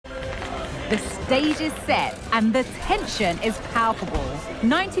The stage is set and the tension is palpable.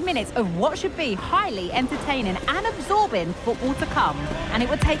 90 minutes of what should be highly entertaining and absorbing football to come. And it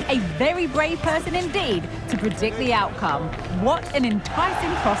would take a very brave person indeed to predict the outcome. What an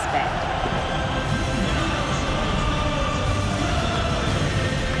enticing prospect.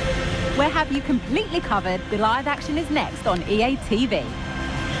 We'll have you completely covered. The live action is next on EA TV.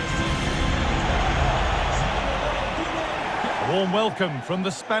 A warm welcome from the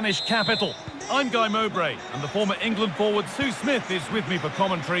Spanish capital. I'm Guy Mowbray, and the former England forward Sue Smith is with me for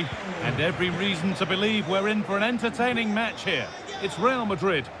commentary, and every reason to believe we're in for an entertaining match here. It's Real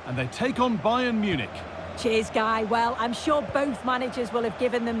Madrid, and they take on Bayern Munich. Cheers, Guy. Well, I'm sure both managers will have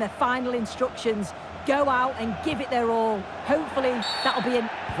given them their final instructions. Go out and give it their all. Hopefully, that'll be a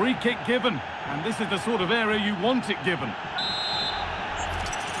Free kick given, and this is the sort of area you want it given.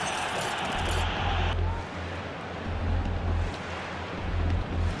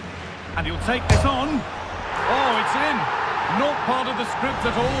 And he'll take this on. Oh, it's in. Not part of the script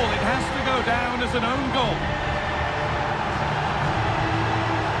at all. It has to go down as an own goal.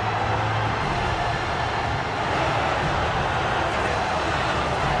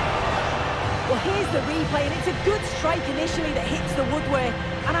 Well, here's the replay, and it's a good strike initially that hits the woodwork,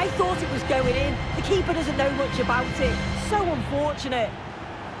 and I thought it was going in. The keeper doesn't know much about it. So unfortunate.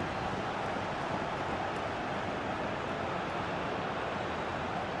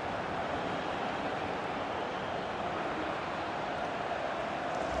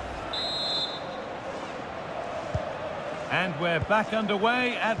 And we're back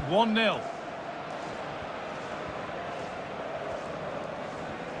underway at 1-0.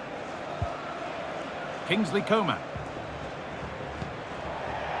 Kingsley Coman.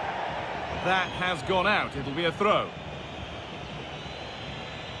 That has gone out. It'll be a throw.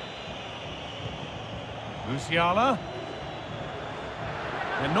 Musiala.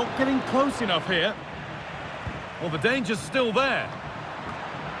 They're not getting close enough here. Well, the danger's still there.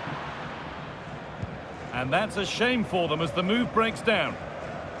 And that's a shame for them as the move breaks down.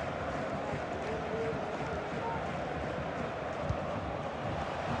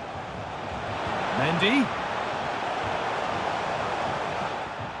 Mendy.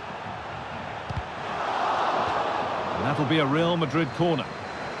 And that'll be a Real Madrid corner.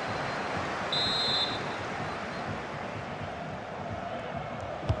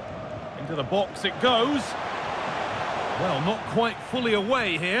 Into the box it goes. Well, not quite fully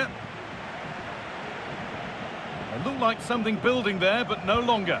away here. It looked like something building there, but no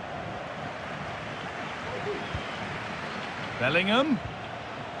longer. Bellingham.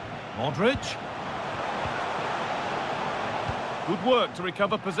 Modric. Good work to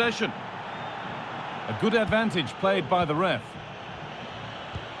recover possession. A good advantage played by the ref.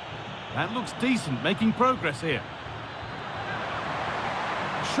 That looks decent, making progress here.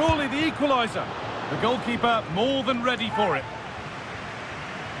 Surely the equaliser. The goalkeeper more than ready for it.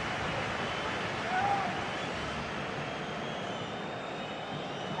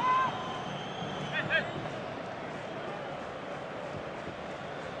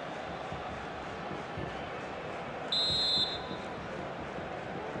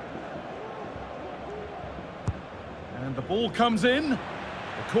 And the ball comes in. The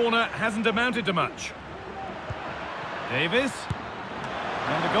corner hasn't amounted to much. Davis.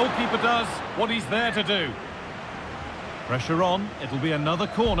 And the goalkeeper does what he's there to do. Pressure on. It'll be another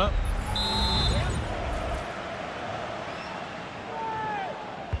corner.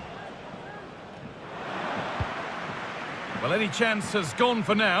 Well, any chance has gone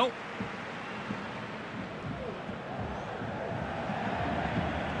for now.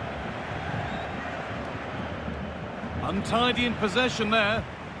 Untidy in possession there.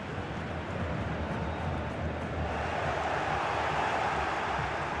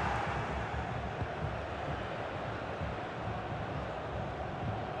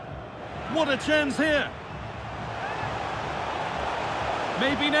 What a chance here.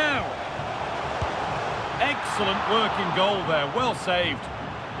 Maybe now. Excellent work in goal there. Well saved.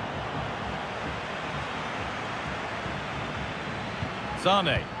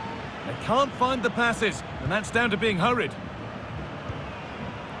 Sane. They can't find the passes, and that's down to being hurried.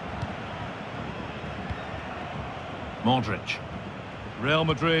 Modric. Real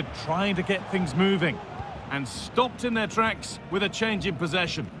Madrid trying to get things moving and stopped in their tracks with a change in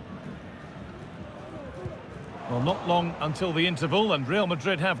possession. Well, not long until the interval, and Real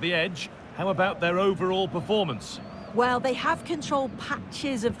Madrid have the edge. How about their overall performance? Well, they have controlled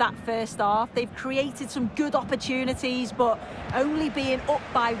patches of that first half. They've created some good opportunities, but only being up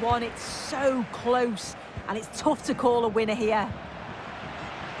by one, it's so close, and it's tough to call a winner here.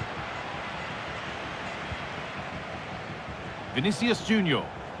 Vinicius Junior.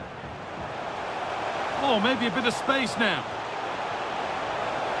 Oh, maybe a bit of space now.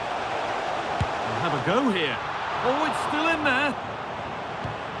 We'll have a go here. Oh, it's still in there.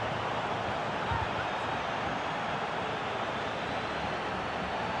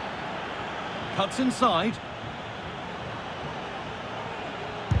 Cuts inside.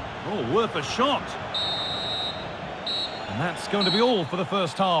 Oh, worth a shot. And that's going to be all for the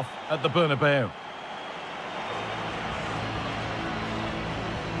first half at the Bernabeu.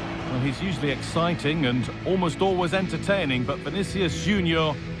 Well, he's usually exciting and almost always entertaining, but Vinicius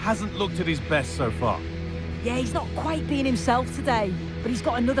Junior hasn't looked at his best so far. Yeah, he's not quite being himself today, but he's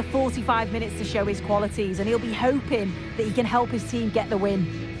got another 45 minutes to show his qualities, and he'll be hoping that he can help his team get the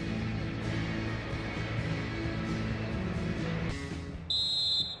win.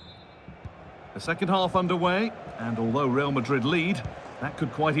 The second half underway, and although Real Madrid lead, that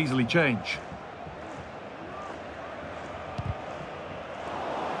could quite easily change.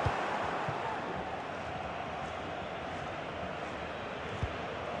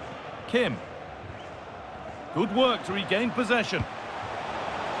 Kim. Good work to regain possession.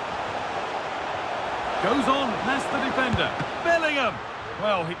 Goes on past the defender. Bellingham.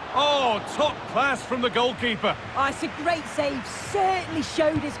 Well, top class from the goalkeeper. Oh, it's a great save. Certainly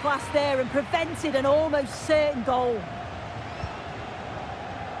showed his class there and prevented an almost certain goal.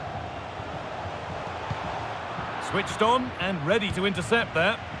 Switched on and ready to intercept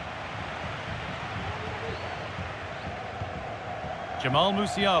that. Jamal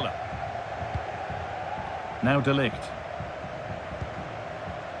Musiala. Now De Ligt.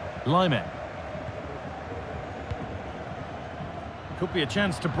 Lyman. Could be a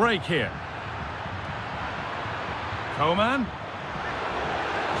chance to break here. Coman.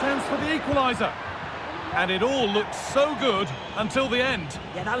 Chance for the equaliser. And it all looked so good until the end.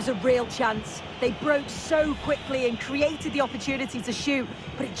 Yeah, that was a real chance. They broke so quickly and created the opportunity to shoot,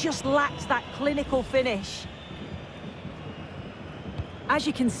 but it just lacked that clinical finish. As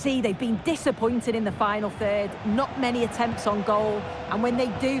you can see, they've been disappointed in the final third. Not many attempts on goal, and when they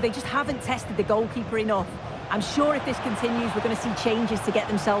do, they just haven't tested the goalkeeper enough. I'm sure if this continues, we're going to see changes to get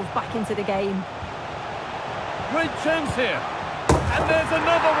themselves back into the game. Great chance here. And there's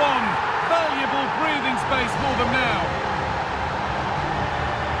another one. Valuable breathing space for them now.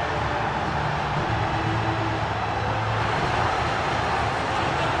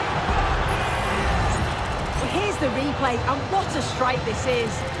 The replay, and what a strike this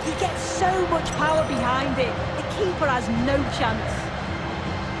is. He gets so much power behind it. The keeper has no chance.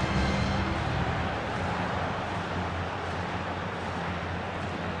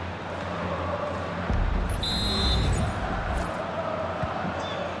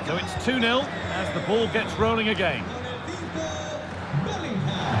 So it's 2-0 as the ball gets rolling again.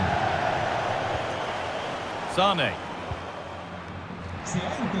 Sane.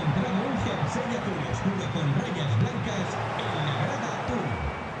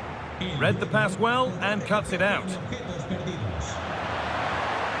 Read the pass well and cuts it out.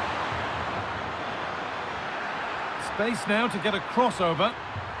 Space now to get a crossover.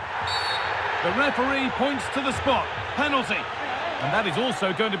 The referee points to the spot. Penalty. And that is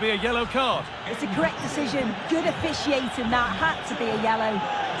also going to be a yellow card. It's a correct decision. Good officiating that. Had to be a yellow.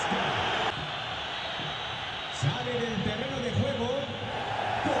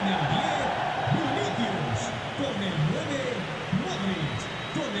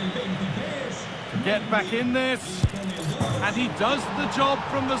 Get back in this, and he does the job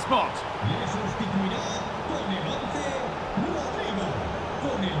from the spot.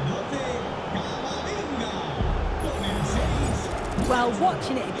 Well,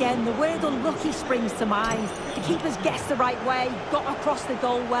 watching it again, the word unlucky springs to mind. The keeper's guessed the right way, got across the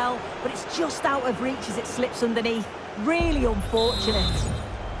goal well, but it's just out of reach as it slips underneath. Really unfortunate.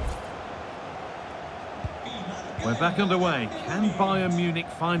 We're back underway. Can Bayern Munich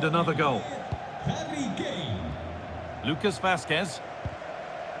find another goal? Lucas Vazquez.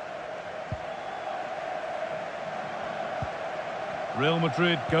 Real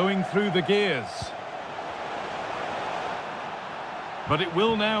Madrid going through the gears. But it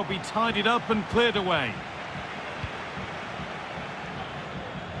will now be tidied up and cleared away.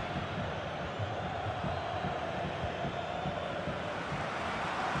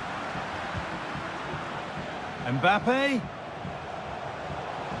 Mbappe.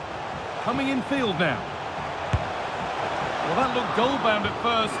 Coming in field now. Well, that looked goal-bound at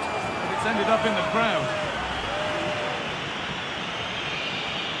first, but it's ended up in the crowd.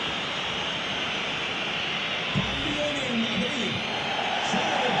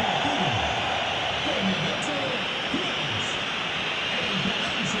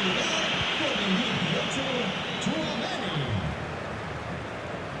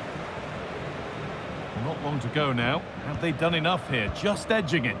 Not long to go now. Have they done enough here? Just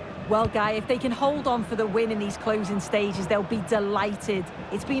edging it. Well, Guy, if they can hold on for the win in these closing stages, they'll be delighted.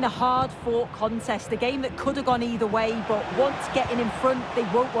 It's been a hard-fought contest, a game that could have gone either way, but once getting in front, they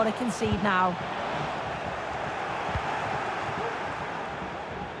won't want to concede now.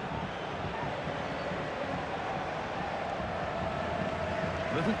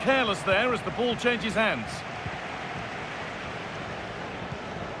 A little careless there as the ball changes hands.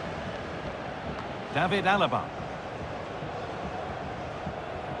 David Alaba.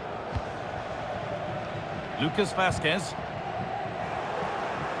 Lucas Vazquez.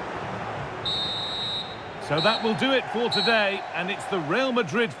 So that will do it for today, and it's the Real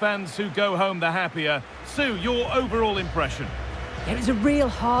Madrid fans who go home the happier. Sue, your overall impression? It was a real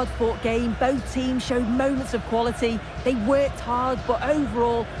hard-fought game. Both teams showed moments of quality. They worked hard, but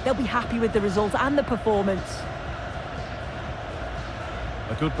overall, they'll be happy with the result and the performance.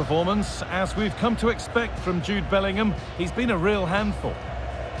 A good performance, as we've come to expect from Jude Bellingham. He's been a real handful.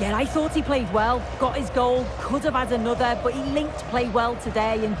 Yeah, I thought he played well, got his goal, could have had another, but he linked play well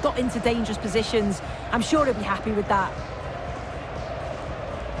today and got into dangerous positions. I'm sure he'll be happy with that.